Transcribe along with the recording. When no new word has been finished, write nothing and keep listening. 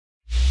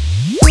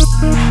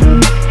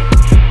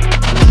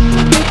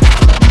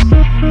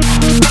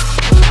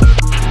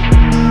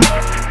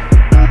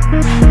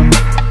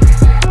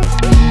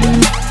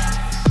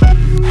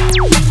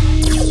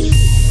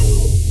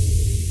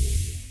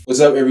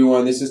up,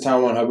 everyone? This is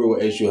H2Hubb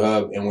with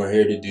H2Hubb, and we're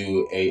here to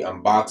do a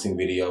unboxing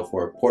video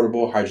for a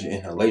portable hydrogen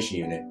inhalation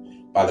unit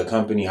by the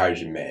company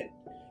HydrogenMed.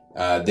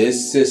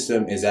 This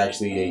system is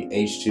actually a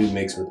H2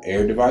 mixed with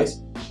air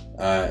device,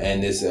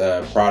 and this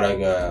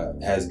product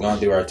has gone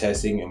through our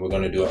testing, and we're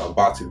going to do an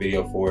unboxing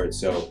video for it.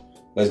 So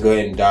let's go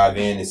ahead and dive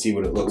in and see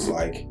what it looks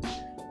like.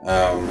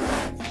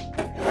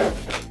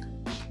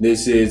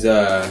 This is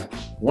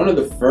one of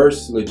the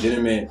first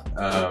legitimate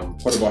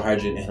portable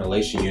hydrogen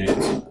inhalation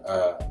units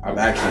I've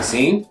actually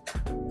seen.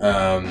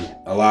 A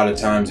lot of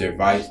times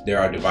there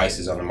are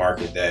devices on the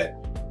market that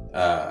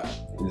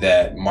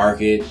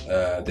market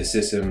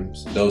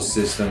those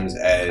systems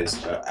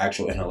as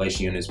actual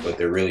inhalation units, but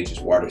they're really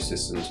just water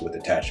systems with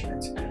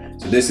attachments.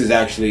 So this is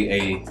actually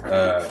a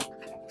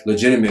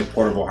legitimate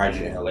portable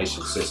hydrogen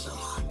inhalation system.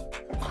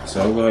 So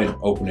I'll go ahead and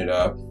open it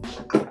up,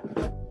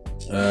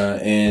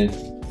 and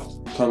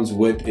comes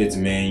with its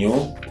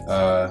manual.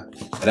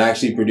 It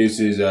actually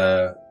produces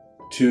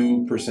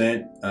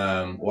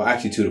 2%, well,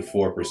 actually 2 to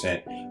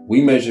 4%.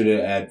 We measured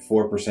it at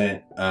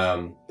 4%,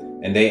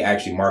 and they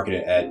actually market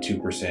it at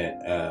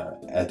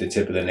 2% at the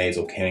tip of the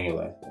nasal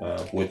cannula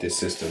with this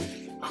system.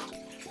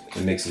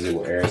 It mixes it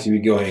with air. So we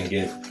go ahead and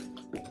get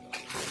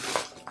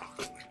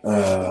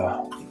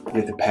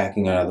the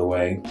packing out of the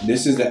way.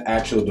 This is the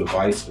actual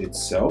device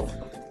itself.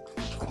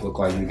 Look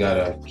like we got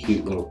a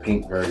cute little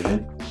pink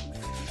version.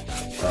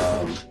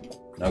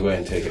 I'll go ahead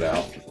and take it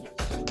out.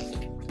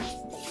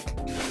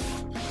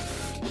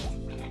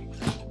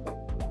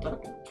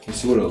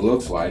 This is what it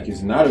looks like.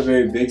 It's not a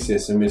very big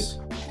system. It's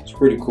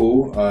pretty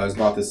cool. It's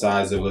about the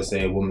size of, let's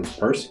say, a woman's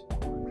purse.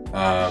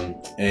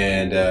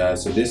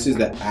 So this is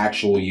the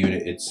actual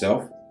unit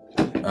itself.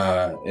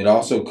 It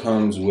also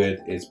comes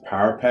with its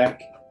power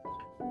pack.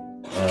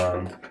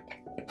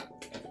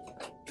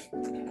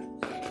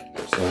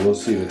 So we'll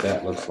see what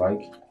that looks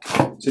like.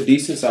 It's a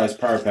decent sized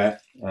power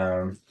pack.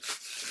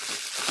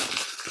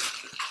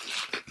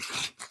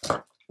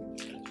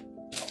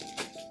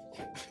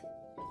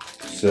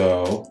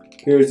 So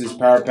here's this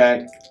power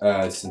pack.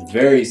 It's a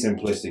very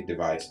simplistic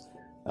device.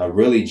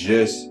 Really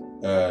just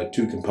 2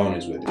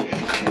 components with it.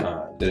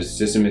 The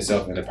system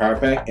itself and the power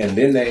pack, and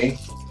then they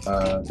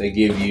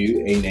give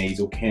you a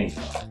nasal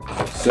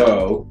cannula.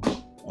 So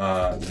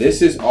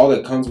this is all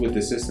that comes with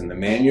the system: the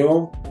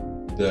manual,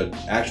 the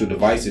actual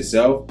device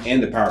itself,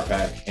 and the power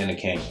pack and the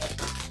cannula.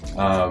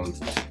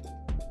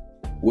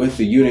 With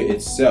the unit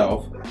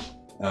itself,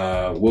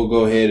 we'll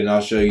go ahead and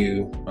I'll show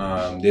you.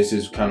 This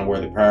is kind of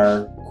where the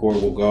power cord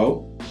will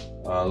go.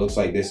 Looks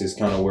like this is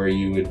kind of where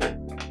you would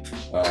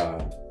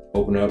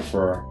open up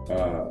for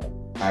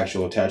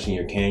actual attaching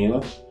your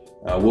cannula.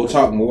 We'll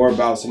talk more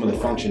about some of the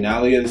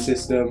functionality of the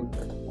system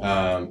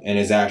and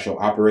its actual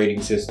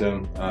operating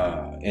system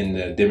in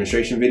the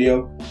demonstration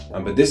video.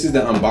 But this is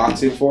the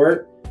unboxing for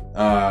it,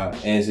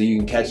 and so you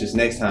can catch us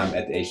next time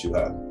at the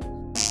H2Hubb.